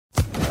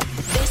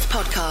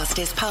Podcast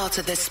is part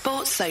of the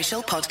Sports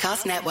Social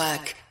Podcast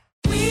Network.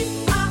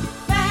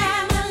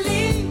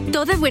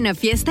 Toda buena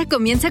fiesta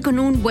comienza con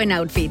un buen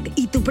outfit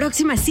y tu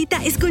próxima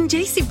cita es con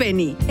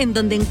JCPenney, en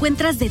donde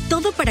encuentras de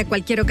todo para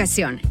cualquier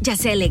ocasión. Ya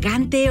sea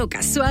elegante o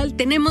casual,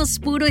 tenemos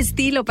puro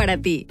estilo para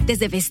ti.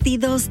 Desde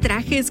vestidos,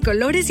 trajes,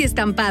 colores y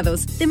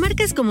estampados, de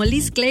marcas como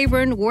Liz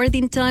Claiborne,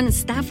 Worthington,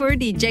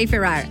 Stafford y J.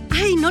 Ferrar.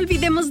 ¡Ay, no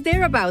olvidemos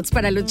Thereabouts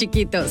para los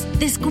chiquitos!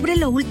 Descubre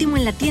lo último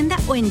en la tienda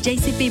o en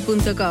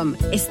jcp.com.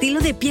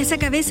 Estilo de pies a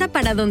cabeza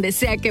para donde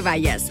sea que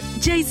vayas.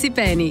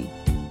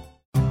 JCPenney.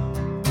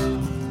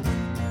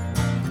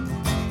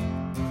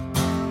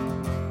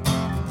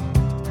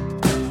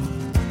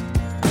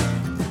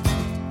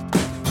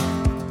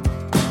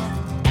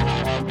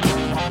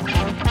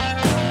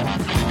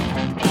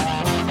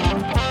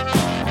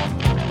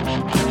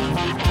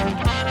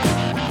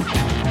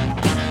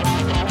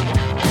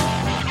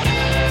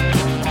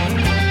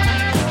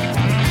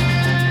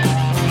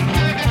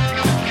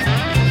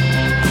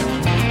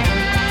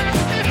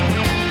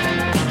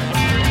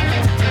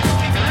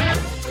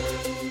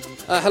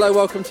 Hello,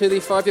 welcome to the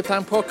FYP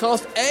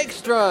Podcast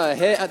Extra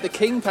here at the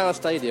King Power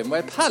Stadium,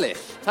 where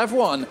Palace have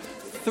won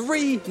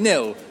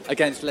 3-0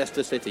 against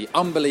Leicester City.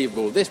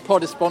 Unbelievable. This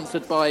pod is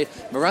sponsored by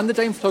Miranda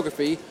James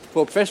Photography.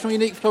 For professional,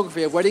 unique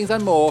photography of weddings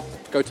and more,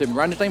 go to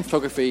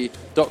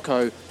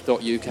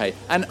mirandajamesphotography.co.uk.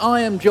 And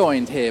I am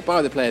joined here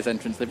by the players'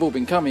 entrance. They've all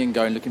been coming and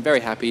going, looking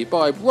very happy,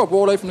 by Rob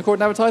Warlow from the Court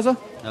Advertiser.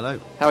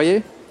 Hello. How are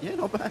you? Yeah,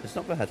 not bad. It's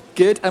not bad.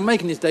 Good. And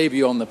making his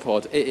debut on the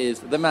pod, it is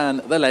the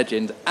man, the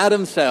legend,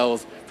 Adam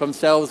Sells from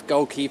Sells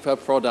Goalkeeper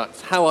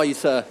Products. How are you,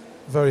 sir?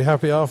 Very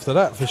happy after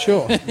that, for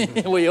sure.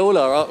 We all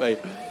are, aren't we?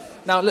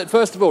 Now, look,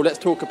 first of all, let's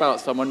talk about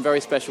someone very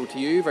special to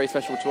you, very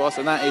special to us,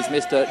 and that is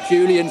Mr.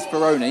 Julian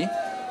Speroni,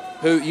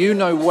 who you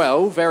know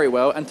well, very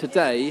well, and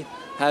today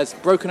has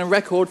broken a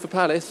record for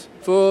Palace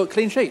for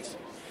clean sheets.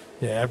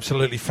 Yeah,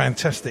 absolutely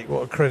fantastic.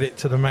 What a credit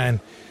to the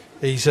man.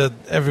 He's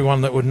everyone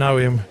that would know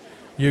him,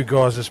 you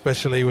guys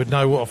especially, would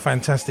know what a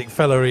fantastic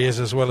fella he is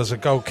as well as a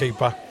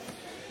goalkeeper.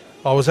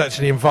 I was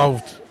actually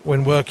involved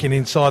when working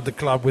inside the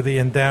club with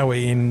Ian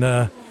Dowie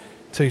in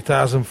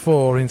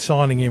 2004 in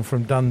signing him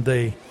from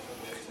Dundee.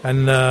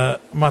 And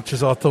much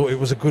as I thought it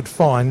was a good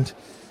find,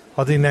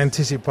 I didn't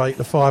anticipate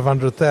the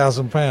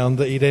 £500,000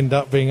 that he'd end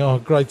up being our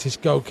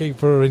greatest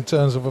goalkeeper in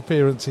terms of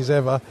appearances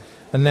ever,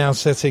 and now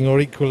setting or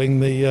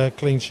equalling the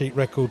clean sheet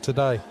record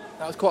today.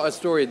 That was quite a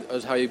story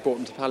as how you brought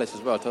him to Palace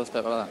as well. Tell us a bit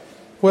about that.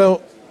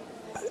 Well,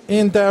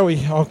 Ian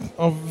Dowie, I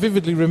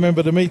vividly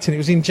remember the meeting. It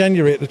was in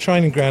January at the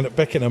training ground at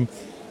Beckenham.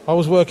 I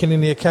was working in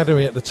the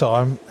academy at the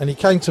time, and he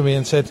came to me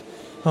and said,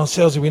 "Oh,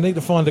 Selzy, we need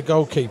to find a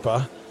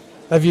goalkeeper.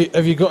 Have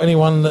you got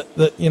anyone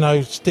that you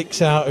know sticks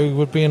out who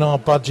would be in our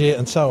budget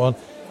and so on?"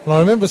 And I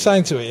remember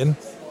saying to Ian,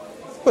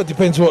 "Well, it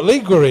depends what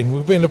league we're in.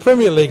 We'll be in the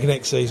Premier League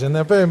next season."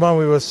 Now, bear in mind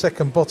we were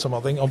second bottom,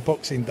 I think, on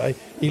Boxing Day.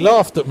 He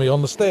laughed at me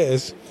on the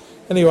stairs.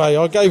 Anyway,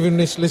 I gave him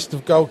this list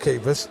of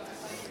goalkeepers,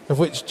 of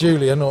which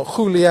Julian, or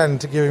Julian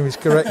to give him his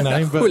correct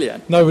name,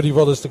 but nobody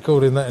bothers to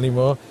call him that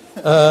anymore,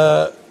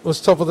 was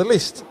top of the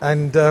list.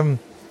 And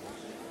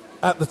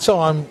at the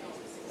time,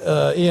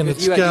 Ian had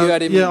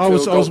scouted. Yeah, I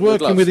was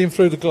working with him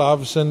through the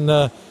gloves,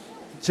 and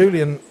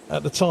Julian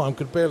at the time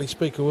could barely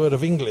speak a word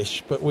of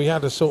English, but we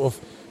had a sort of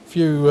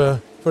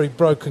few very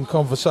broken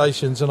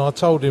conversations, and I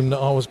told him that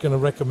I was going to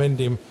recommend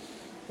him,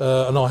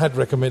 and I had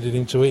recommended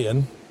him to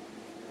Ian,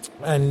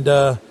 and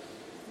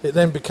it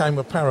then became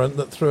apparent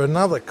that through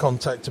another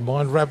contact of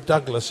mine, Rab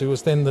Douglas, who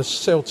was then the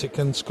Celtic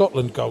and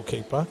Scotland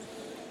goalkeeper,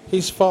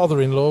 his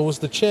father-in-law was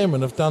the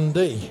chairman of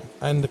Dundee,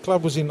 and the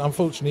club was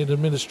unfortunately in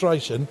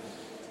administration,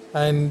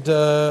 and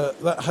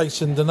that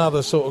hastened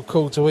another sort of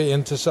call to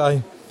Ian to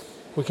say,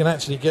 we can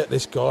actually get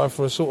this guy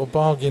for a sort of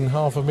bargain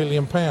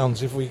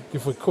 £500,000 if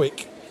we're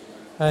quick.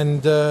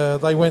 And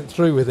they went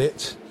through with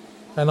it.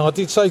 And I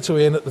did say to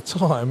Ian at the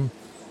time,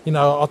 you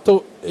know, I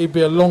thought he'd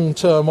be a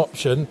long-term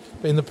option,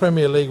 but in the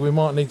Premier League we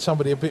might need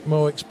somebody a bit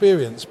more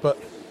experienced. But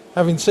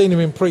having seen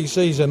him in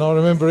pre-season, I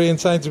remember Ian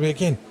saying to me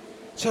again,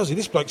 "Chelsea,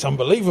 this bloke's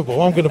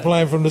unbelievable. I'm going to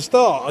play him from the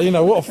start. You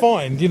know, what a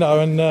find." You know,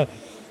 and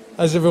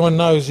as everyone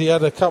knows, he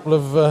had a couple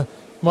of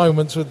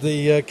moments with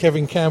the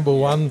Kevin Campbell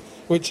one,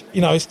 which,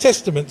 you know, is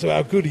testament to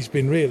how good he's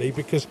been, really,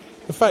 because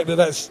the fact that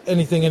that's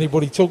anything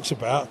anybody talks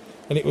about,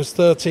 and it was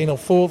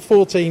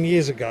 14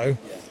 years ago,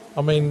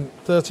 I mean,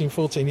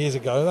 14 years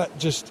ago, that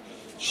just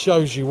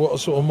shows you what a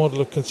sort of model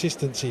of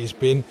consistency he's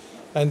been,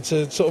 and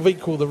to sort of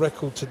equal the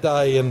record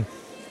today and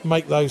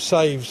make those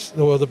saves,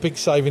 or the big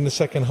save in the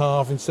second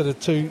half, instead of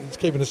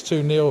keeping us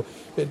 2-0,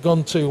 it had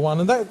gone 2-1,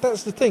 and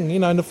that's the thing, you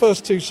know, in the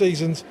first two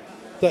seasons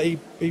that he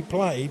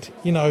played,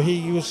 you know,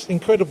 he was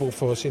incredible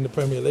for us in the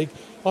Premier League.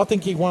 I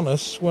think he won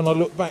us, when I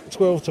look back,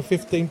 12 to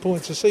 15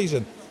 points a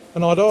season.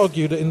 And I'd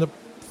argue that in the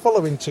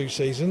following two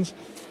seasons,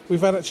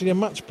 we've had actually a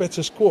much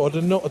better squad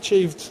and not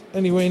achieved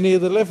anywhere near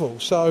the level.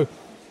 So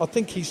I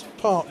think his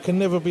part can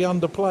never be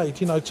underplayed.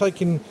 You know,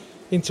 taking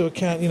into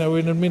account, you know, we're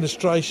in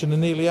administration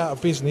and nearly out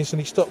of business, and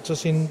he stopped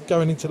us in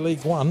going into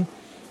League One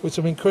with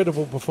some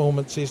incredible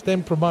performances,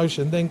 then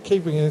promotion, then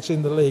keeping us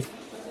in the league.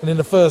 And in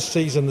the first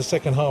season, the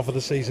second half of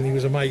the season, he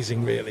was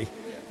amazing, really.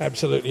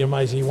 Absolutely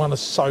amazing. He won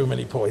us so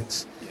many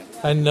points.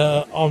 And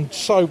I'm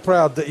so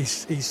proud that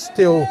he's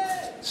still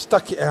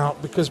stuck it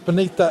out, because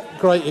beneath that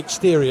great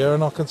exterior,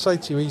 and I can say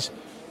to you, he's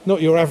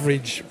not your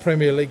average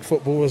Premier League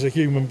footballer as a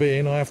human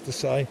being, I have to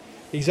say.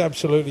 He's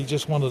absolutely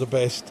just one of the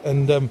best.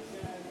 And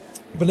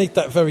beneath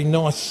that very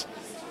nice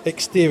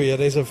exterior,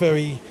 there's a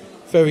very,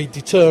 very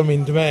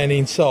determined man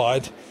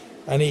inside,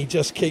 and he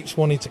just keeps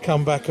wanting to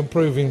come back and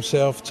prove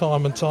himself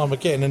time and time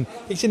again. And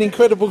he's in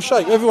incredible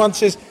shape. Everyone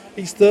says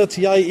he's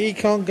 38, he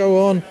can't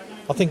go on.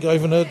 I think I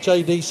even heard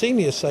JD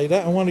Senior say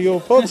that on one of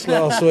your pods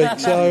last week,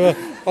 so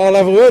I'll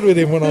have a word with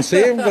him when I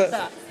see him.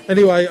 But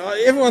anyway,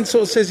 everyone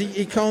sort of says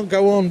he can't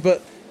go on,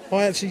 but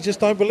I actually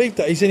just don't believe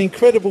that. He's in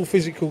incredible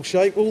physical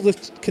shape. All the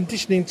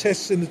conditioning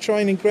tests in the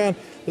training ground,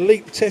 the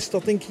leap test, I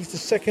think he's the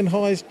second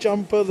highest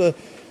jumper.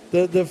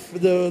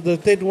 The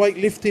dead weight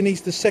lifting,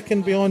 he's the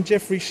second behind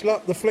Jeffrey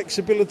Schlupp. The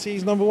flexibility,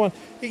 he's number one.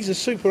 He's a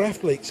super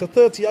athlete. So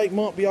 38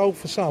 might be old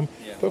for some,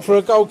 but for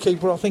a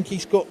goalkeeper, I think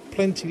he's got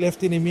plenty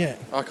left in him yet.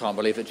 I can't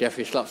believe that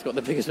Jeffrey Schlupp's got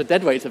the biggest of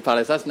dead weights at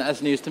Palace.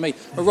 That's news to me.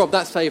 But Rob,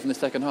 that save in the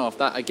second half,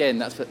 that again,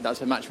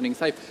 that's a match-winning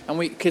save.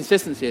 And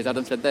consistency, as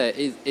Adam said there,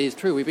 is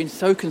true. We've been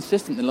so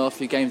consistent in the last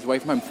few games away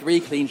from home. 3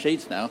 clean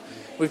sheets now,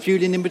 with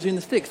Julian in between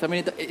the sticks. I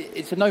mean,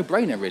 it's a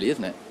no-brainer, really,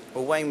 isn't it?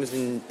 Well, Wayne was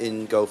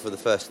in goal for the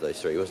first of those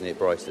 3, wasn't he, at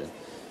Brighton?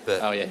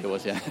 But oh, yeah, he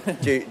was, yeah.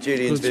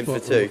 Julian's been for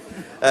 2.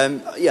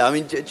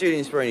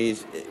 Julian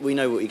Speroni, we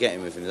know what you're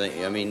getting with him, don't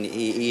you? I mean,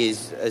 he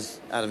is, as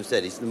Adam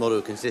said, he's the model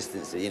of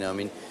consistency. I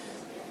mean,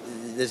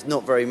 there's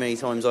not very many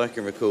times I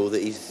can recall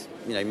that he's,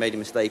 made a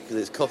mistake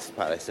that's cost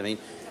Palace. I mean,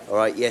 all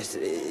right, yes,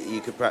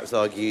 you could perhaps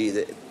argue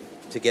that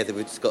together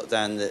with Scott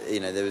Dan that,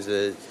 there was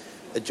a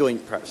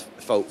joint perhaps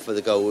fault for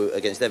the goal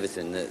against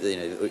Everton,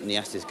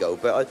 Nias's goal,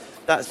 but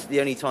that's the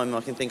only time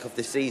I can think of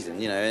this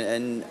season,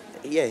 and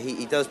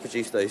he does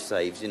produce those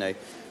saves,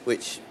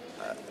 which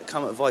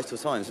come at vital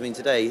times. I mean,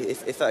 today,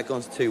 if that had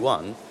gone to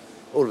 2-1,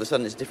 all of a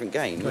sudden it's a different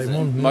game.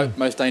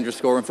 Most dangerous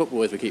score in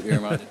football, as we keep you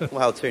reminded.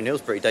 Well,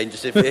 2-0's pretty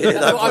dangerous.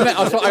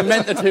 I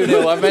meant the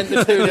 2-0. I meant the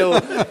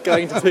 2-0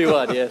 going to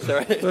 2-1, yeah,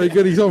 sorry. Very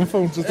good, he's on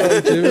form today,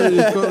 Jim.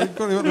 You've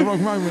got him at the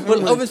wrong moment.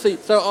 Well, obviously,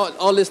 so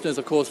our listeners,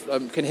 of course,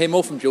 can hear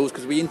more from Jules,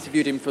 because we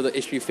interviewed him for the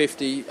issue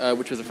 50,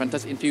 which was a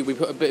fantastic interview. We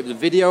put a bit of a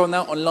video on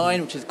that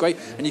online, which is great,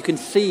 and you can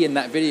see in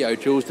that video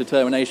Jules'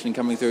 determination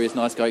coming through his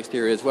nice guy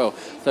exterior as well.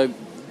 So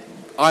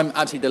I'm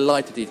absolutely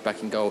delighted he's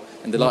back in goal,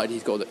 and delighted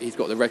he's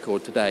got the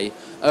record today.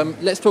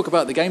 Let's talk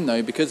about the game,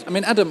 though, because, I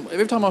mean, Adam,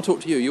 every time I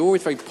talk to you, you're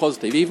always very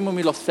positive. Even when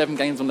we lost 7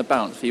 games on the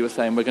bounce, you were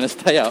saying we're going to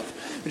stay up,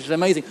 which is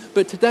amazing.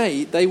 But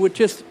today, they were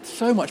just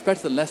so much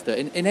better than Leicester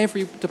in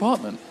every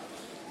department.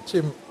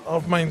 Jim,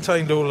 I've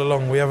maintained all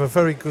along we have a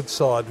very good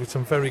side with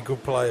some very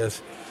good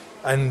players.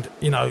 And,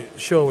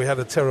 sure, we had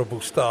a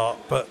terrible start,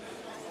 but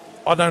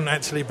I don't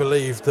actually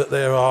believe that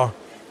there are,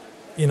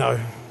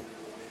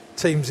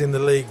 teams in the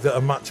league that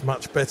are much,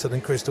 much better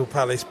than Crystal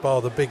Palace,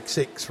 bar the big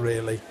 6,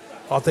 really.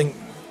 I think,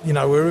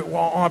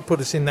 I put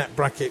us in that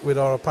bracket with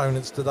our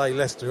opponents today,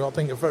 Leicester. I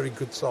think a very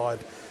good side.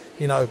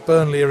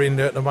 Burnley are in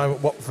there at the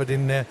moment, Watford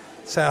in there,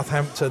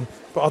 Southampton.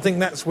 But I think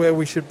that's where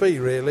we should be,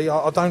 really.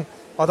 I don't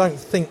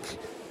think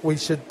we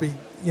should be,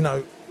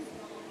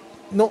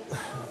 not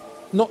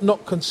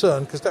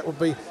concerned, because that would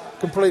be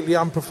completely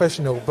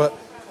unprofessional. But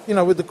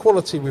with the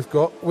quality we've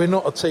got, we're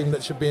not a team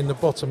that should be in the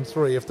bottom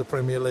 3 of the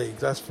Premier League,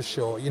 that's for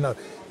sure.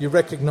 You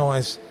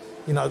recognise,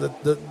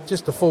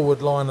 just the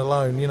forward line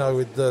alone,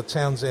 with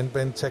Townsend,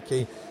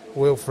 Benteke,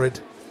 Wilfred.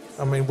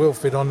 I mean,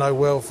 Wilfred I know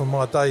well from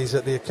my days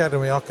at the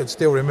academy. I can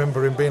still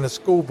remember him being a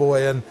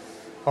schoolboy, and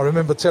I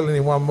remember telling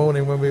him one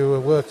morning when we were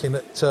working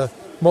at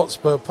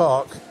Motspur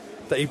Park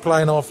that he'd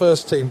play in our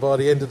first team by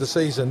the end of the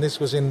season. This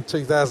was in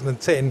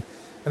 2010,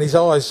 and his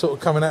eyes sort of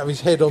coming out of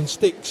his head on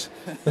sticks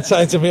and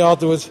saying to me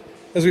afterwards,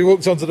 as we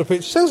walked onto the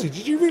pitch, Chelsea,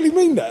 did you really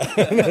mean that?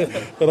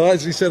 And I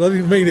actually said, I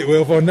didn't mean it,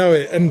 Wilf, I know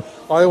it. And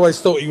I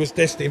always thought he was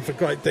destined for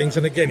great things.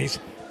 And again, his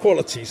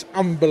quality's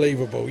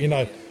unbelievable,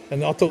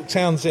 And I thought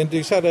Townsend,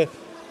 who's had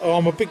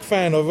I'm a big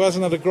fan of,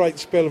 hasn't had a great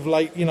spell of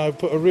late,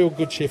 put a real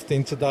good shift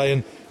in today.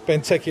 And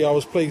Benteke, I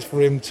was pleased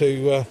for him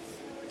to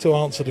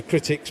answer the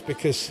critics,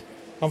 because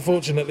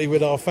unfortunately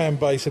with our fan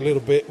base a little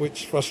bit,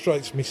 which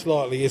frustrates me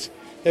slightly, is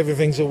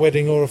everything's a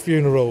wedding or a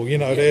funeral.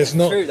 There's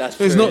not.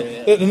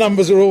 The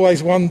numbers are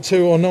always 1,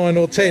 2, or 9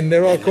 or 10.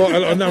 There are quite a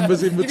lot of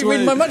numbers in between. You're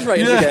reading my match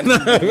ratings again. No,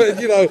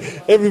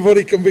 but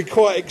everybody can be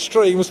quite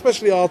extreme,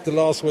 especially after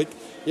last week.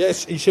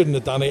 Yes, he shouldn't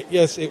have done it.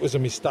 Yes, it was a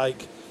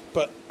mistake.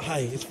 But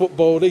hey, it's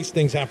football. These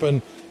things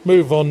happen.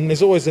 Move on.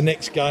 There's always the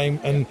next game,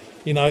 and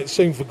it's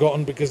soon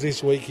forgotten, because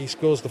this week he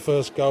scores the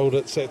first goal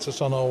that sets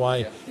us on our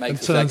way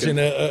and turns in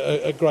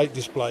a great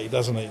display,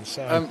 doesn't he?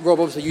 So. Rob,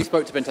 obviously you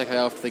spoke to Benteke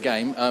after the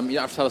game. You don't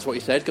have to tell us what he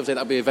said, because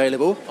that'll be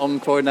available on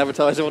Croydon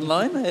Advertiser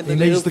online. He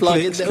needs the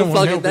clicks. Come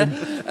on, help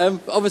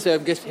him. Obviously, I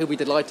guess he'll be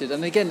delighted.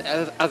 And again,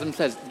 as Adam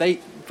says,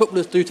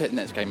 footballers do take the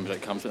next game as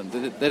it comes to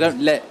them. They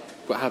don't let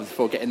what happens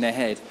before get in their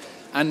head.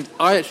 And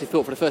I actually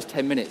thought for the first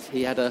 10 minutes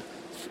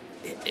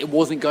it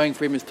wasn't going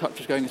for him, his touch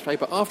was going astray.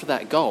 But after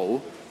that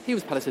goal, he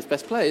was Palace's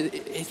best player.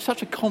 He's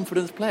such a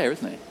confidence player,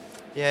 isn't he?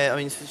 Yeah, I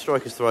mean,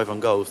 strikers thrive on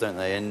goals, don't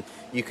they? And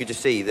you could just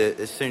see that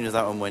as soon as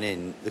that one went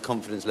in, the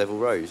confidence level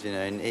rose,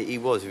 and he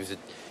was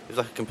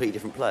like a completely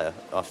different player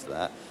after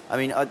that. I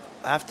mean, I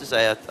have to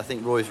say, I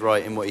think Roy's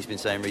right in what he's been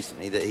saying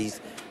recently, that he's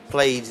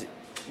played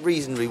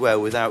reasonably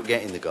well without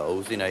getting the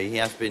goals. He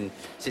has been,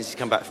 since he's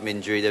come back from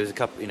injury, there was a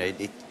couple,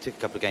 it took a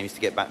couple of games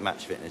to get back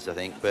match fitness, I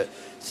think, but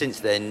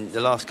since then,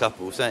 the last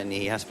couple, certainly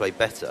he has played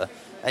better,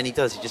 and he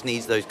just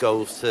needs those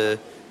goals to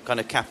kind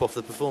of cap off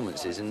the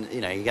performances, and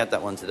he had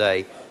that one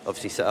today,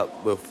 obviously set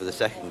up Wilf for the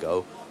second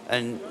goal,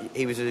 and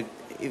he was a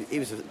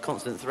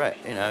constant threat.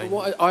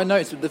 What I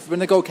noticed when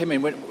the goal came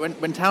in,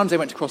 when Townsend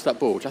went to cross that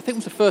ball, which I think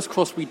was the first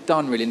cross we'd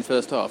done really in the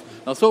first half,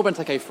 and I saw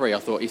Benteke free, I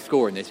thought he's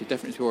scoring this, he's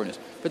definitely scoring this,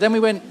 but then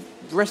we went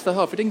the rest of the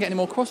half, we didn't get any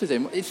more crosses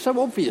in. It's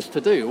so obvious to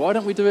do. Why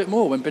don't we do it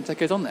more when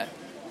Benteke's on there?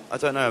 I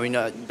don't know. I mean,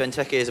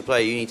 Benteke is a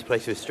player you need to play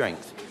to his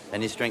strength,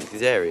 and his strength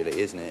is aerially,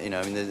 isn't it?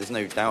 I mean, there's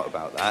no doubt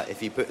about that.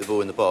 If you put the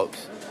ball in the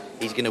box,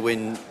 he's going to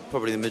win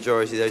probably the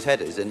majority of those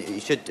headers, and he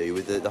should do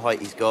with the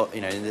height he's got,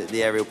 and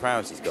the aerial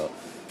prowess he's got.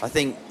 I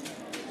think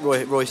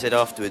Roy said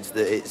afterwards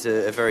that it's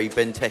a very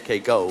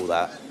Benteke goal.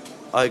 That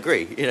I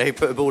agree. He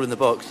put a ball in the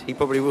box, he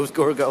probably will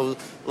score a goal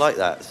like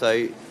that.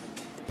 So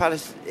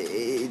Palace,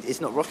 it's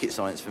not rocket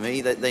science for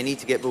me. They need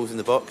to get balls in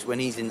the box when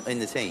he's in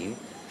the team.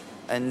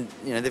 And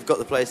they've got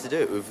the players to do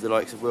it with the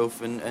likes of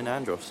Wilf and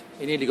Andros.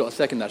 He nearly got a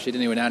second actually,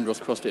 didn't he, when Andros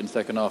crossed it in the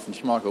second half, and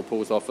Schmeichel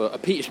pulls off a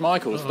Peter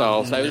Schmeichel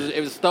style. So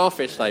it was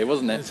starfish day,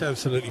 wasn't it? It's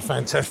absolutely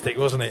fantastic,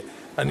 wasn't it?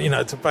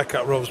 And to back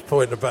up Rob's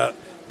point about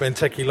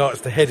Benteke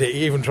likes to head it,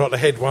 he even tried to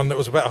head one that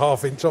was about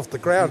half inch off the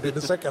ground in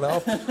the second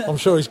half. I'm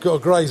sure he's got a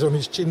graze on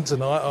his chin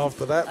tonight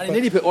after that. And he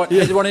nearly put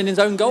one in his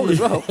own goal as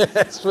well.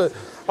 Yes, but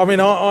I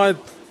mean, I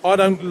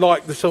don't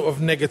like the sort of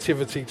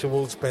negativity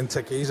towards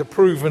Benteke. He's a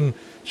proven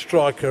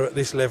striker at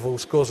this level,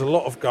 scores a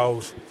lot of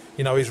goals.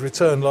 His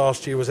return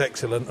last year was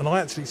excellent. And I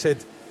actually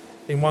said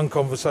in one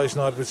conversation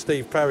I had with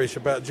Steve Parish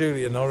about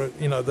Julian,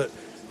 that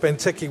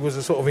Benteke was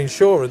a sort of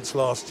insurance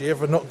last year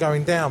for not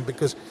going down,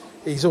 because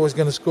he's always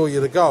going to score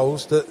you the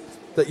goals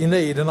that you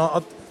need. And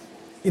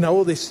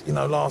all this,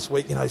 last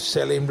week,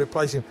 sell him,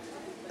 replace him.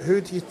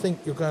 Who do you think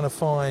you're going to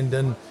find,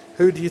 and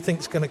who do you think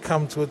is going to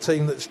come to a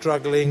team that's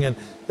struggling, and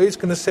who's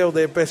going to sell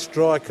their best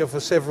striker for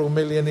several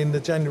million in the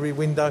January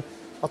window?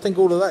 I think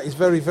all of that is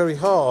very, very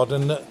hard,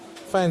 and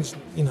fans,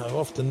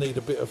 often need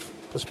a bit of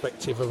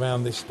perspective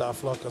around this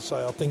stuff. Like I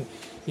say, I think,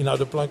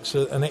 the bloke's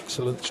an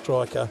excellent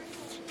striker,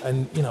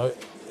 and,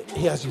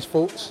 he has his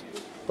faults.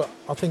 But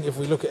I think if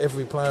we look at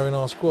every player in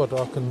our squad,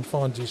 I can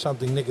find you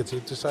something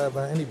negative to say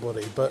about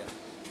anybody. But,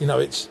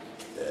 it's...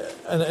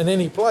 and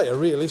any player,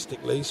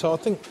 realistically. So I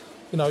think,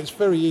 it's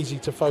very easy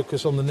to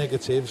focus on the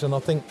negatives, and I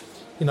think,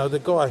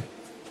 the guy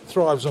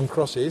thrives on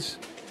crosses.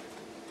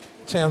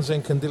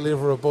 Townsend can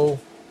deliver a ball.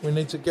 We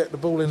need to get the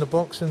ball in the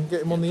box and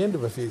get him on the end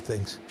of a few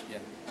things. Yeah,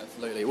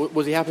 absolutely.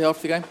 Was he happy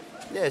after the game?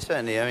 Yeah,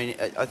 certainly. I mean,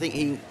 I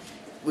think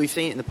we've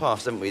seen it in the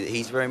past, haven't we, that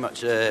he's very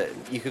much,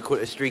 you could call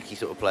it a streaky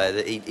sort of player,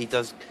 that he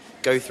does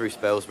go through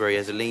spells where he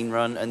has a lean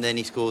run and then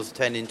he scores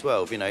 10 in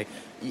 12.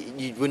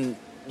 You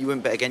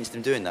wouldn't bet against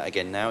him doing that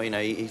again now.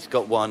 He's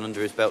got one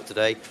under his belt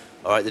today.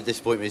 All right, the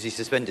disappointment is he's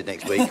suspended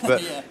next week,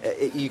 but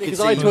you could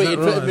see... I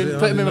tweeted,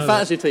 put him in a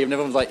fantasy team, and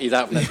everyone's like, he's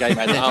out from this game.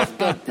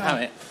 God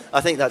damn it.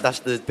 I think that's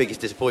the biggest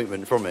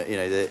disappointment from it.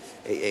 That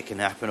it can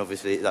happen.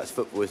 Obviously, that's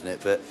football, isn't it?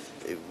 But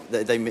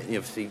they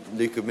obviously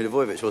Luka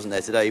Milivojevic wasn't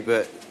there today,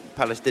 but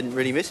Palace didn't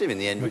really miss him in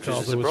the end, which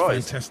was a surprise.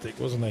 Was fantastic,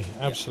 wasn't he?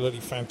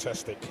 Absolutely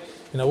fantastic.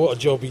 What a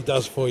job he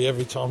does for you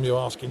every time you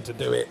ask him to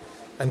do it.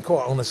 And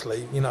quite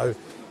honestly,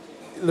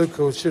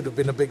 Luka should have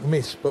been a big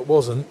miss, but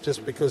wasn't,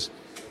 just because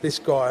this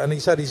guy, and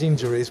he's had his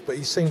injuries, but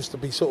he seems to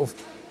be sort of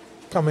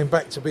coming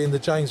back to being the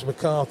James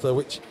MacArthur,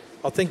 which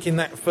I think in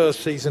that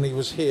first season he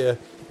was here,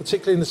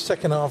 particularly in the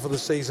second half of the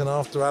season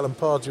after Alan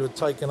Pardew had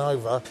taken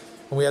over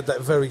and we had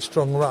that very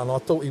strong run. I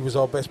thought he was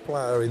our best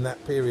player in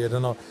that period,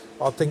 and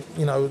I think,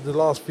 the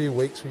last few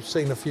weeks we've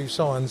seen a few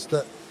signs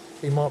that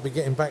he might be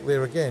getting back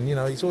there again.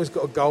 He's always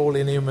got a goal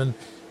in him, and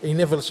he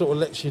never sort of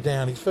lets you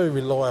down. He's very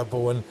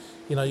reliable, and,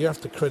 you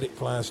have to credit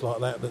players like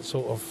that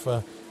sort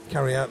of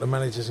carry out the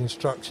manager's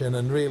instruction,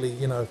 and really,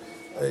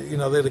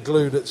 they're the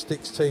glue that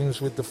sticks teams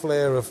with the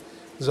flair of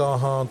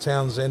Zaha,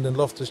 Townsend and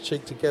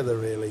Loftus-Cheek together,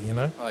 really,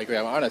 I agree.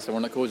 I know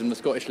someone that calls him the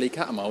Scottish League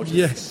Catamount, which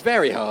yes. is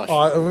very harsh.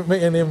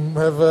 Me and him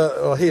have,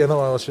 or he and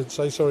I should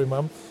say, sorry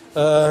mum,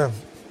 have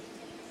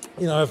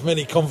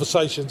many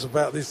conversations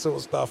about this sort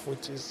of stuff,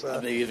 which is I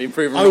think he's been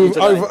proven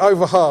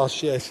over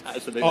harsh, yes.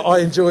 Absolutely. I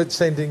enjoyed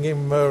sending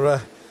him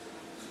a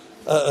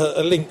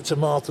link to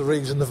Martha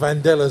Reeves and the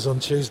Vandellas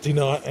on Tuesday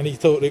night, and he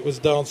thought it was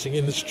Dancing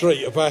in the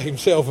Street, about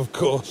himself, of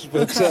course,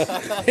 but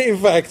in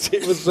fact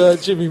it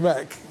was Jimmy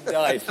Mack.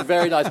 Nice,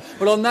 very nice.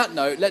 Well, on that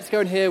note, let's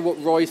go and hear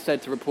what Roy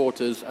said to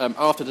reporters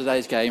after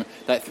today's game,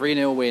 that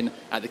 3-0 win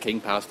at the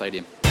King Power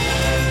Stadium.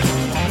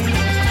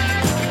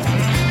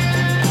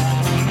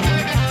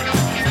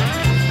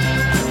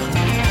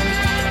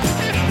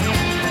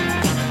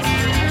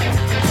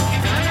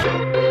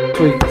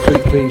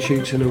 3 clean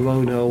sheets in a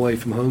row now away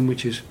from home,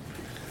 which is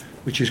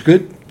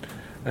good.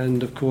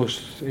 And of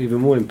course,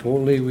 even more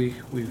importantly,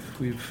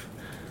 we've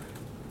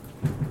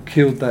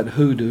killed that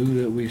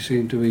hoodoo that we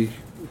seem to be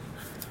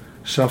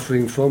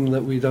suffering from,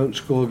 that we don't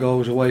score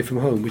goals away from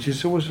home, which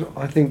is always,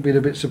 I think, been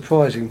a bit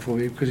surprising for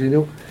me, because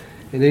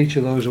in each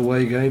of those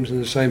away games,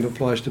 and the same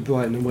applies to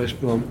Brighton and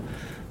West Brom,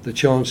 the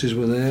chances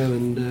were there,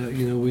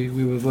 and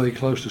we were very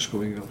close to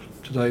scoring goals.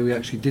 Today we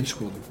actually did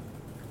score them.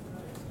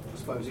 I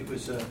suppose it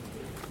was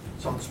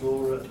Sod's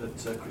Law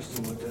that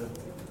Christian would,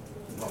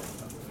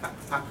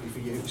 happily for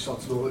you,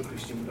 Sod's Law that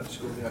Christian would have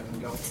scored the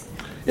opening goal.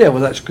 Yeah,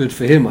 well, that's good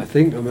for him, I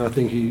think. I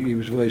think he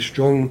was very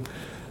strong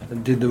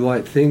and did the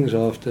right things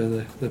after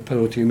the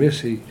penalty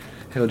miss. He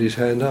held his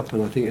hand up,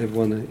 and I think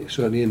everyone,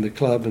 certainly in the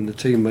club and the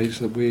teammates,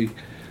 that we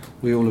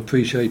all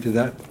appreciated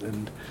that,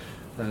 and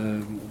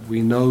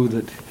we know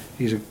that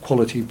he's a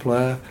quality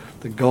player.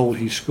 The goal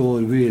he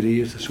scored really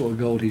is the sort of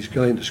goal he's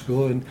going to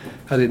score, and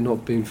had it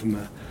not been from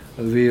a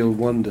real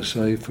wonder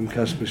save from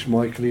Kasper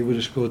Schmeichel, he would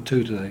have scored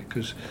 2 today,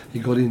 because he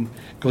got in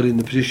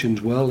the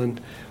positions well, and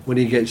when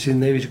he gets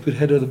in there, he's a good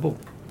header of the ball.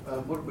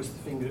 What was the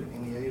finger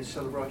in the ear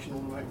celebration all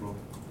about, Rob?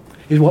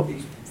 His what?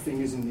 His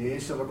fingers in the ear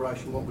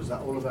celebration, what was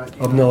that all about?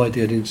 I've no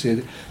idea, I didn't see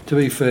it. To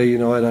be fair,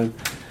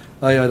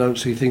 I don't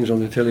see things on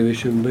the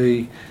television.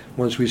 B,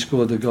 once we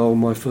scored the goal,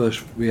 my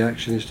first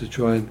reaction is to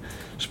try and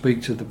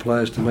speak to the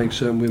players to make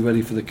certain we're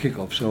ready for the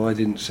kick-off, so I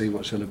didn't see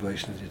what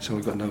celebration they did, so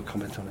I've got no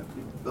comment on it.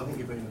 I think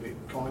you've been a bit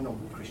kind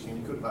on Christian.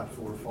 He could have had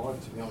 4 or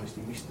 5, to be honest.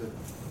 He missed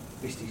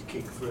his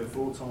kick 3 or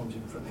 4 times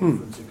in front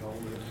of goal.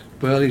 Really.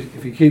 Well,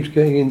 if he keeps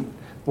getting in,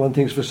 one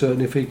thing's for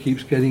certain, if he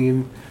keeps getting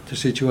into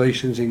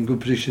situations in good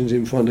positions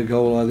in front of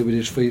goal, either with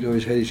his feet or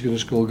his head, he's going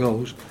to score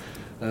goals.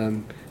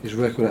 His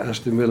record at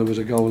Aston Villa was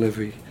a goal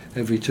every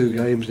 2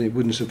 games, and it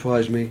wouldn't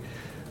surprise me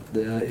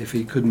if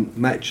he couldn't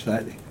match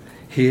that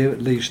here,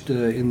 at least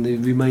in the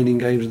remaining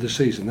games of the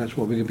season. That's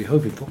what we're going to be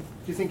hoping for. Do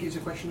you think it's a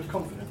question of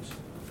confidence?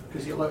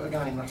 Because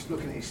again,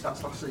 looking at his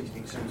stats last season,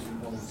 it seems to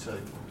be 1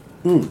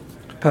 and 2.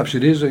 Perhaps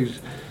it is.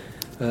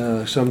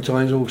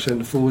 Sometimes all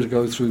centre forwards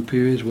go through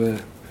periods where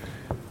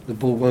the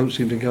ball won't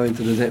seem to go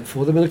into the net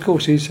for them, and of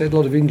course he's had a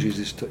lot of injuries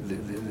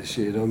this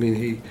year. I mean,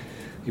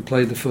 he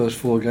played the first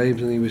 4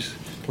 games, and he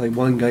played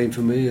 1 game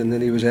for me, and then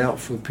he was out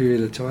for a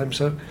period of time.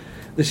 So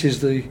this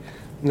is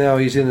now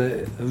he's in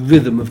a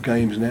rhythm of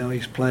games now.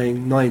 He's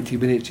playing 90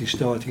 minutes, he's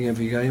starting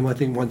every game. I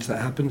think once that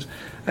happens,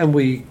 and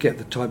we get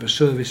the type of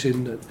service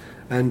in that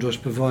Andros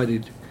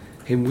provided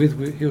him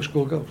with, he'll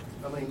score goals.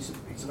 I mean, it's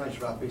the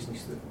nature of our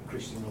business that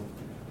Christian will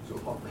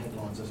sort of hop the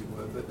headlines, as it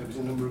were, but there was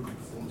a number of good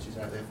performances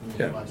out there from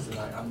the players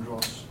today.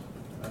 Andros,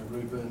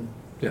 Ruben.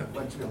 Yeah.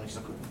 Well, to be honest,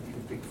 you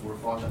could pick 4 or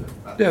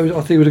 5. Yeah,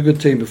 I think it was a good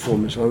team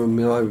performance. I'm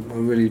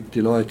really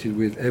delighted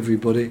with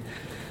everybody,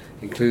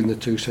 including the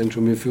 2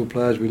 central midfield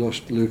players. We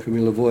lost Luka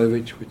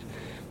Milivojevic, which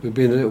we've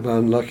been a little bit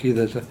unlucky.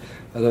 That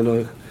I don't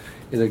know,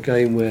 in a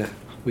game where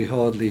we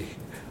hardly,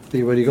 I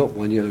think we only got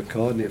 1 yellow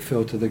card, and it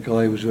fell to the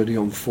guy who was already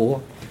on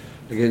 4.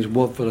 Against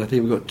Watford, I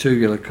think we got 2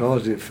 yellow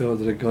cards, and it fell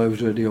to the guy who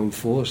was already on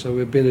 4. So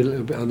we've been a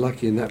little bit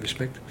unlucky in that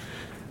respect.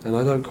 And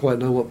I don't quite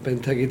know what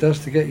Benteke does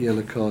to get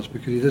yellow cards,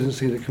 because he doesn't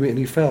seem to commit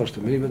any fouls to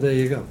me, but there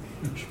you go.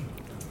 I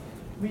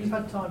mean, you've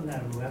had time now,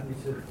 haven't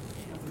you, to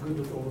have a good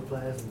look at all the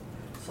players and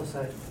suss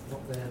out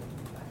what their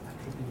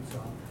attributes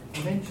are.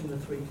 You mentioned the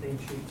 3 clean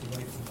sheets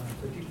away from home,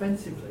 so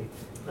defensively,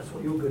 that's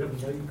what you're good at,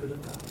 we know you're good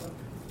at that. But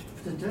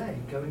today,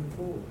 going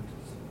forward,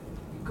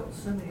 you've got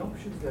so many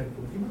options going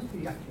forward, you must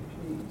be actually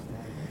pleased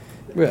now.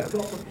 You've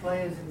got the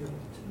players in your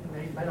team, you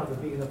may not have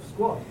a big enough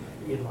squad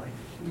that you'd like,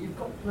 but you've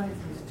got players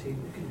in this team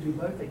that can do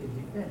both. They can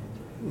defend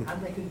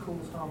and they can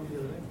cause harm at the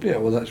other end. Yeah,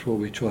 well, that's what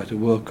we try to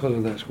work on,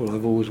 and that's what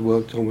I've always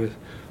worked on with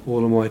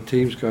all of my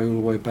teams, going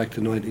all the way back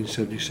to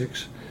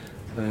 1976.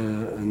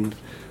 And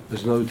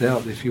there's no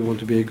doubt, if you want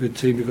to be a good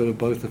team, you've got to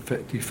both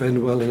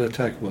defend well and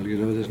attack well.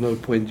 There's no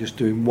point just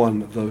doing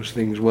one of those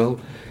things well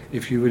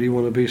if you really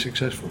want to be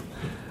successful.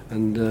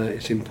 And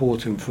it's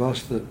important for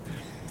us that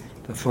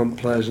the front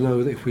players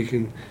know that if we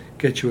can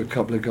get you a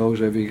couple of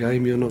goals every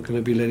game, you're not going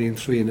to be letting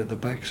 3 in at the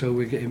back, so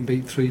we're getting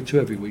beat 3-2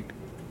 every week.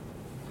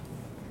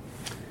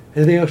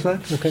 Anything else,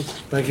 lads? Okay,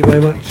 thank you very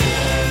much.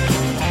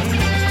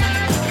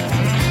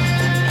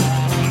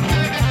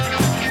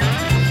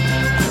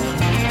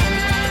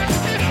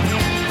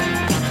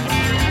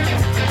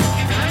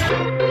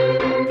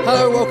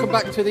 Hello, welcome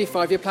back to the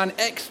 5-Year Plan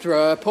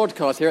Extra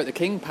podcast here at the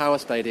King Power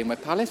Stadium, where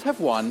Palace have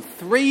won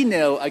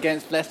 3-0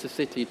 against Leicester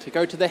City to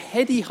go to the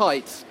heady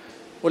heights.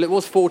 Well, it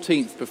was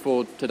 14th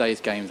before today's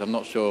games. I'm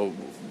not sure.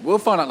 We'll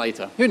find out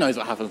later. Who knows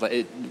what happens?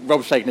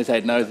 Rob's shaking his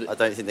head. Knows. I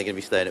don't think they're going to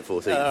be staying at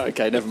 14th.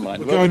 Okay, never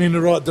mind. We're going in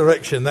the right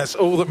direction. That's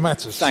all that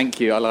matters. Thank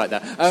you. I like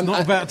that. It's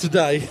not about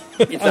today.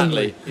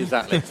 Exactly.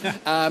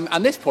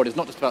 And this pod is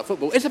not just about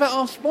football. It's about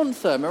our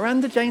sponsor,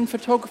 Miranda Jane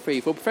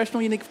Photography. For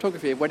professional, unique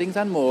photography of weddings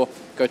and more,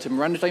 go to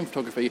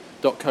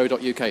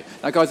mirandajanephotography.co.uk.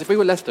 Now, guys, if we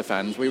were Leicester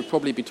fans, we would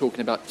probably be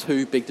talking about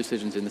 2 big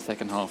decisions in the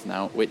second half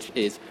now, which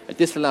is a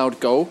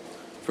disallowed goal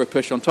for a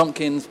push on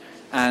Tompkins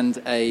and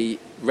a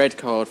red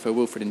card for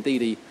Wilfred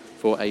Ndidi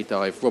for a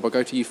dive. Rob, I'll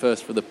go to you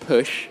first for the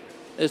push.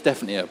 It's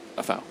definitely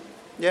a foul.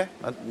 Yeah,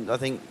 I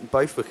think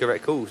both were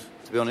correct calls,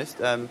 to be honest.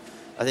 I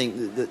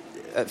think that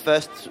at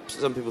first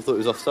some people thought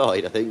it was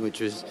offside, I think, which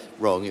was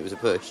wrong. It was a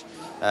push.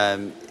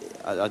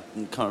 I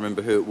can't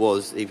remember who it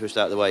was. He pushed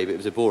out of the way, but it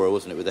was a Bora,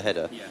 wasn't it, with a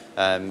header?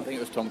 Yeah. I think it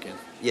was Tompkins.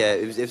 Yeah,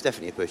 it was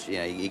definitely a push.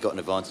 He got an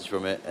advantage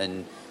from it,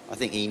 and I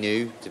think he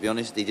knew, to be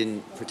honest. He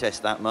didn't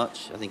protest that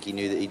much. I think he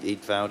knew that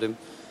he'd fouled him.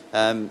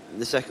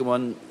 The second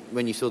one,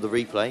 when you saw the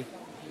replay,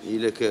 you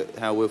look at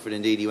how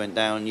Wilfred Ndidi went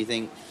down, and you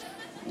think,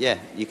 yeah,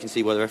 you can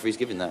see why the referee's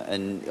giving that.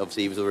 And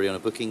obviously he was already on a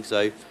booking,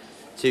 so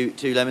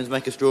two lemons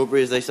make a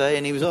strawberry, as they say,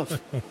 and he was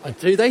off.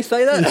 Do they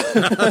say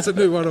that? That's a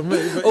new one on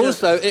me. But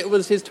also, it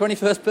was his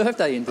 21st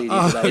birthday indeed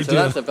today, so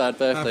that's a bad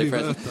birthday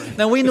present.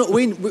 Now,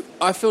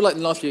 I feel like in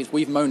the last few weeks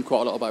we've moaned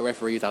quite a lot about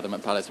referees, Adam,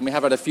 at Palace, and we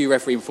have had a few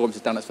referee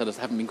performances down at Sellers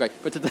that haven't been great.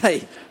 But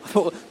today, I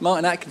thought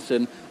Martin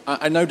Atkinson,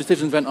 I know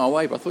decisions went our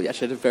way, but I thought he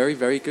actually had a very,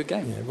 very good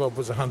game. Yeah, Rob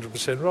was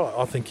 100% right.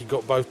 I think he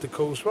got both the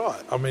calls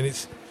right. I mean,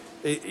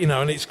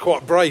 and it's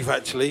quite brave,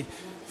 actually,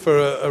 for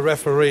a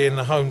referee in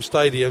the home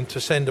stadium to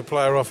send a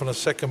player off on a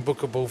second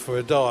bookable for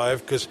a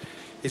dive, because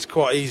it's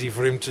quite easy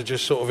for him to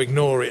just sort of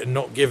ignore it and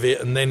not give it,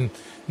 and then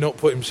not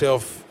put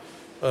himself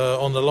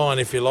on the line,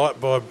 if you like,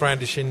 by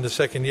brandishing the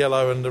second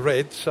yellow and the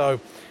red. So,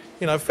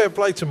 fair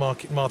play to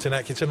Martin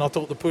Atkinson. I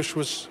thought the push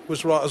was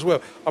right as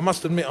well. I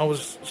must admit I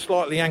was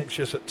slightly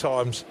anxious at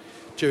times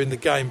during the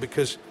game,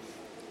 because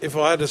if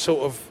I had a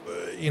sort of,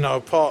 a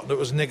part that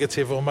was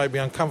negative or maybe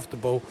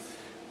uncomfortable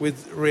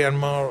with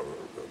Riyad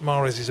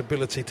Mahrez's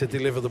ability to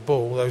deliver the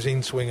ball, those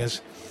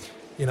in-swingers,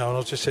 and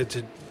I just said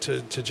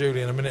to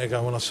Julian a minute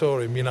ago when I saw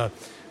him,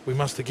 we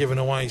must have given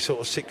away sort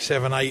of 6,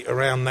 7, 8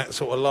 around that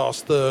sort of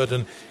last third,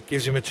 and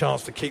gives him a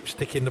chance to keep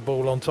sticking the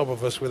ball on top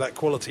of us with that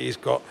quality he's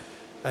got.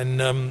 And,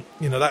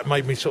 that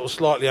made me sort of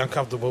slightly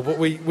uncomfortable. But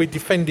we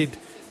defended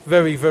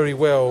very, very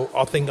well,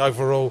 I think,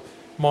 overall.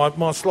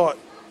 My slight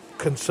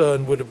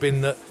concern would have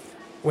been that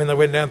when they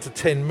went down to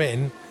 10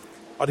 men,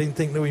 I didn't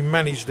think that we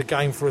managed the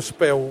game for a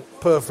spell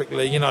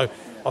perfectly.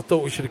 I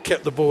thought we should have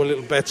kept the ball a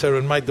little better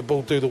and made the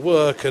ball do the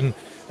work, and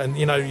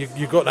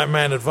you got that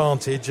man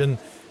advantage, and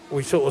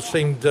we sort of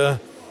seemed that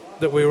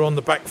we were on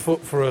the back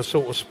foot for a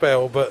sort of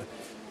spell. But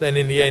then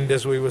in the end,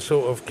 as we were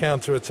sort of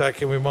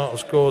counter-attacking, we might have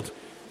scored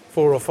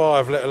 4 or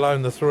 5, let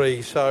alone the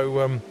 3.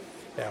 So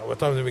I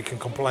don't think we can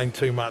complain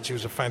too much. It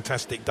was a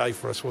fantastic day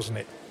for us, wasn't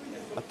it?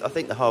 I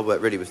think the hard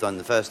work really was done in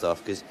the first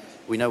half, because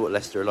we know what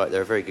Leicester are like.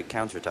 They're a very good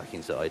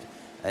counter-attacking side,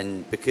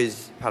 and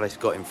because Palace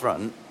got in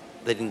front,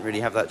 they didn't really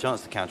have that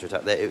chance to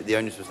counter-attack. The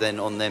onus was then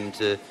on them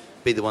to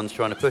be the ones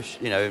trying to push,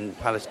 and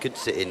Palace could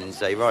sit in and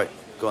say, right,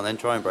 go on then,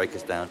 try and break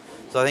us down.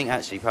 So I think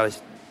actually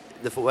Palace,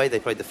 the way they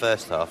played the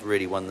first half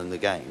really won them the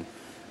game.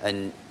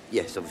 And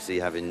yes, obviously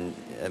having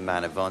a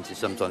man advantage,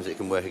 sometimes it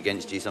can work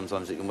against you,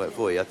 sometimes it can work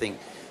for you. I think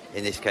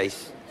in this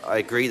case, I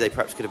agree they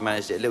perhaps could have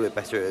managed it a little bit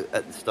better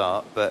at the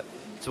start, but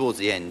towards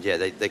the end,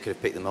 they could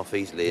have picked them off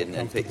easily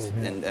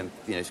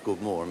and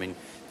scored more. I mean,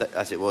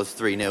 as it was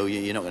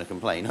 3-0, you're not going to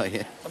complain, are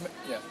you?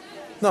 Yeah.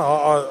 No,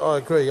 I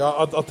agree.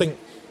 I think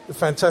a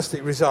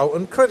fantastic result,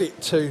 and credit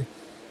to,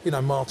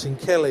 Martin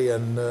Kelly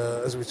and,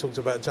 as we talked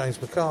about,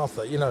 James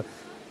MacArthur,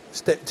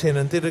 stepped in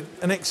and did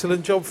an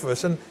excellent job for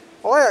us. And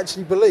I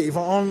actually believe,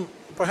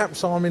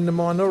 perhaps I'm in the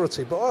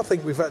minority, but I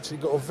think we've actually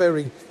got a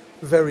very,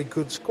 very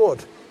good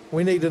squad.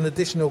 We need an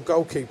additional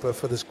goalkeeper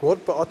for the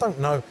squad, but I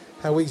don't know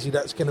how easy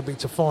that's going to be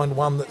to find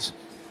one that's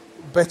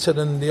better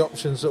than the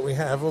options that we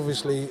have.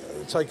 Obviously,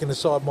 taking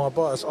aside my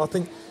bias, I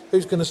think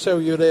who's going to sell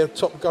you their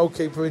top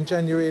goalkeeper in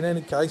January in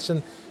any case?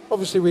 And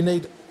obviously we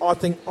need, I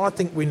think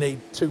we need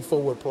 2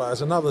 forward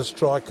players, another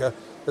striker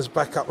as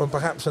backup, and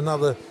perhaps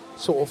another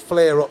sort of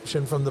flair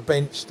option from the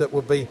bench that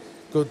would be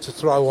good to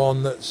throw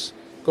on, that's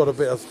got a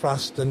bit of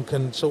thrust and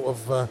can sort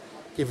of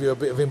give you a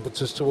bit of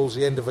impetus towards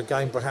the end of a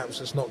game,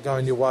 perhaps it's not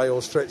going your way,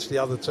 or stretch the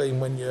other team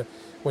when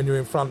you're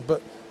in front.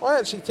 But I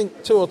actually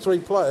think 2 or 3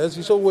 players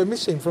is all we're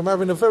missing from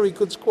having a very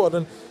good squad.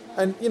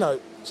 And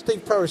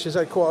Steve Parish has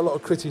had quite a lot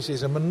of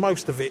criticism, and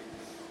most of it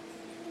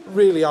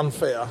really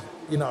unfair.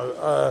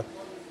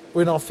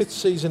 We're in our 5th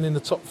season in the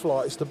top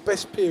flight. It's the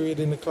best period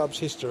in the club's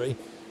history.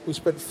 We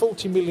spent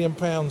 £40 million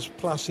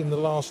plus in the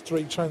last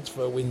 3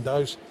 transfer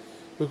windows.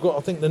 We've got,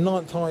 I think, the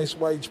 9th highest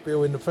wage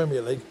bill in the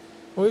Premier League.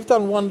 And we've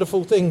done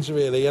wonderful things,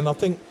 really. And I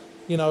think,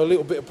 a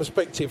little bit of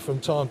perspective from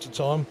time to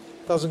time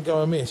doesn't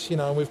go amiss.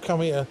 And we've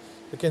come here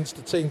against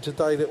a team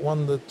today that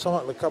won the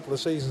title a couple of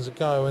seasons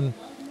ago, and,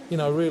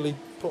 really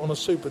put on a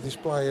super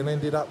display and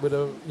ended up with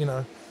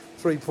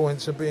 3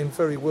 points and being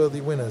very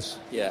worthy winners.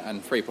 Yeah,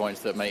 and 3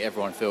 points that make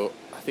everyone feel,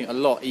 I think, a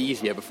lot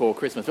easier before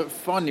Christmas. But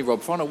finally,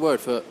 Rob, final word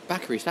for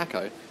Bakary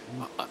Sakho.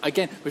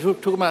 Again, we're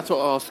talking about sort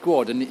of our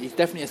squad, and he's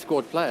definitely a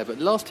squad player, but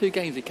the last 2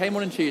 games, he came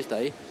on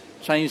Tuesday,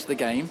 changed the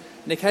game,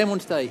 and he came on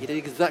today, he did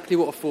exactly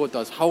what a forward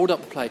does, hold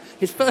up the play.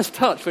 His first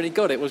touch when he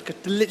got it was to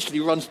literally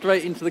run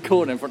straight into the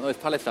corner in front of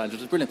those Palace fans,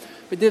 which was brilliant.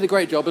 But he did a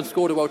great job and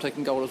scored a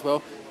well-taken goal as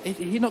well.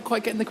 He's not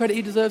quite getting the credit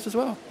he deserves as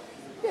well.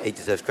 Yeah, he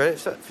deserves credit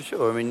for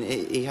sure. I mean,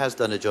 he has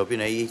done a job.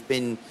 He's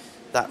been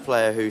that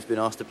player who's been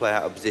asked to play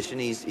out of position.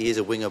 He is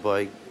a winger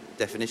by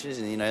definition,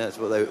 isn't he? You know, that's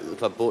what the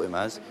club bought him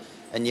as.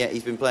 And yet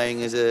he's been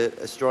playing as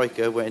a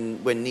striker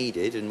when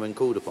needed and when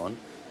called upon.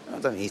 I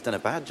don't think he's done a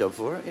bad job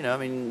for it. You know, I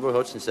mean, Roy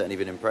Hodgson's certainly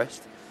been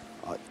impressed.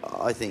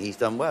 I think he's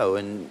done well,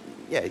 and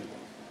yeah,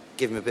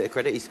 give him a bit of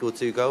credit. He scored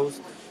 2 goals.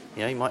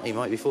 You know, he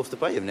might be forced to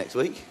play him next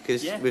week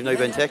because with no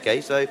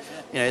Benteke. So, you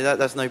know,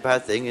 that's no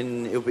bad thing,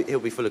 and he'll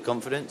be full of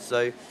confidence.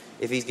 So,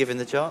 if he's given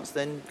the chance,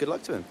 then good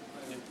luck to him.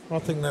 I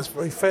think that's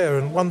very fair.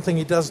 And one thing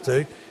he does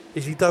do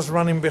is he does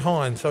run in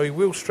behind, so he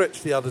will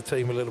stretch the other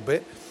team a little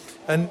bit.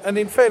 And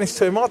in fairness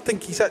to him, I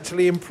think he's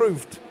actually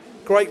improved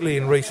greatly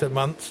in recent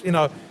months. You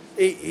know,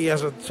 he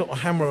has a sort of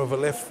hammer of a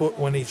left foot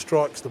when he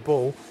strikes the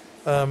ball.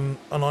 And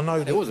I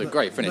know it was a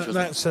great finish,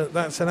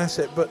 that's an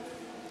asset. But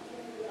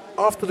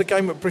after the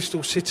game at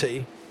Bristol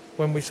City,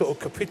 when we sort of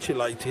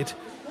capitulated,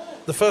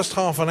 the first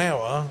half an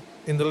hour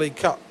in the League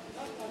Cup,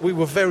 we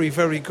were very,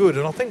 very good.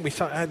 And I think we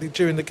had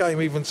during the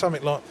game even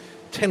something like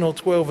 10 or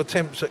 12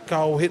 attempts at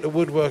goal, hit the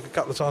woodwork a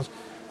couple of times.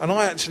 And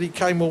I actually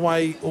came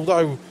away,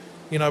 although,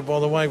 you know, by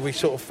the way we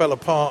sort of fell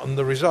apart and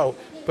the result,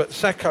 but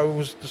Sacco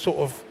was the sort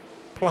of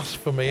plus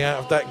for me out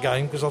of that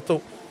game, because I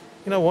thought,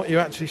 you know what, you're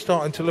actually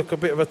starting to look a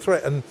bit of a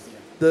threat. And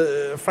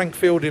the Frank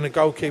Fielding, a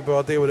goalkeeper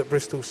I deal with at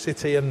Bristol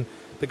City, and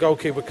the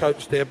goalkeeper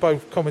coach there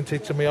both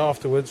commented to me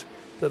afterwards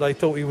that they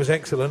thought he was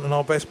excellent and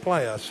our best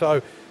player.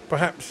 So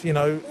perhaps, you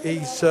know,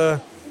 he's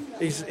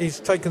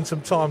taken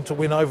some time to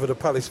win over the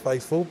Palace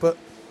faithful, but,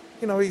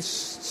 you know,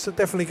 he's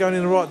definitely going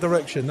in the right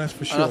direction, that's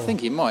for sure. And I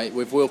think he might,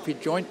 with Wilkie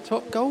joint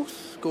top goal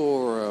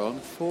scorer on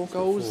 4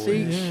 goals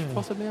each,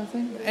 possibly, I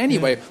think.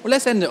 Anyway, well,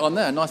 let's end it on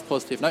there. Nice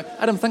positive note.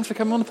 Adam, thanks for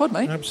coming on the pod,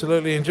 mate.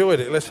 Absolutely enjoyed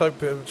it. Let's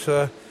hope it's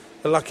a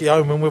lucky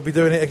omen. We'll be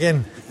doing it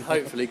again.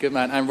 Hopefully, good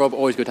man. And Rob,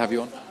 always good to have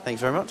you on.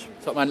 Thanks very much.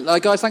 Top man.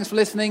 Guys, thanks for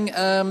listening.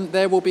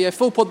 There will be a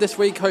full pod this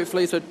week,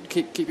 hopefully, so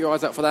keep your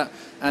eyes out for that.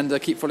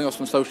 And keep following us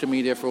on social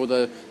media for all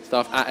the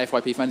stuff at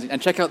FYP Fans. And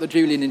check out the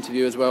Julian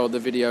interview as well, the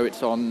video.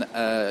 It's on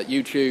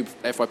YouTube,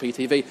 FYP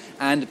TV.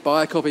 And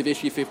buy a copy of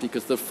Issue 50,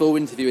 because the full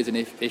interview is in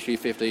Issue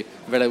 50,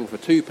 available for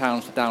 £2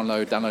 to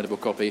download, downloadable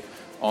copy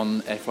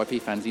on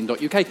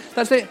fypfanzine.uk.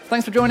 That's it.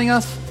 Thanks for joining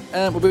us.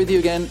 We'll be with you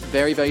again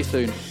very, very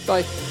soon.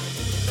 Bye.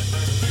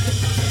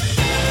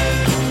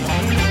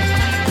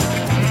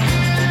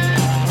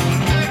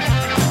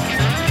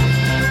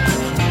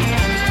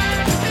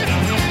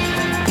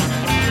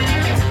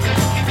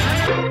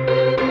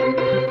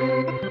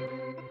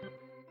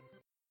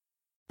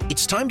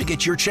 It's time to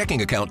get your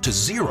checking account to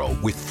zero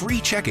with free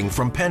checking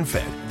from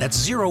PenFed. That's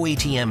zero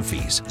ATM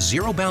fees,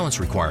 zero balance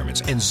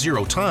requirements, and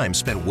zero time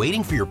spent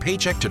waiting for your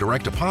paycheck to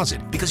direct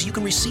deposit, because you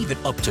can receive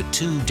it up to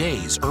 2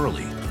 days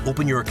early.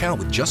 Open your account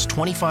with just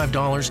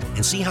 $25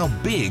 and see how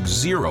big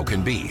zero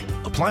can be.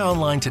 Apply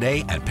online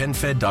today at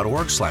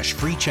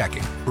penfed.org/free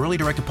checking. Early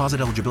direct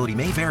deposit eligibility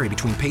may vary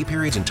between pay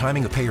periods and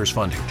timing of payers'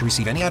 funding. To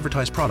receive any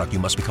advertised product, you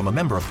must become a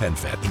member of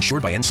PenFed,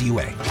 insured by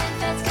NCUA.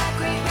 PenFed's got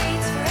great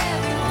rates for everyone.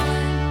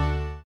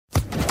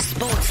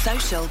 Sports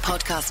Social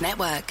Podcast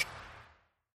Network.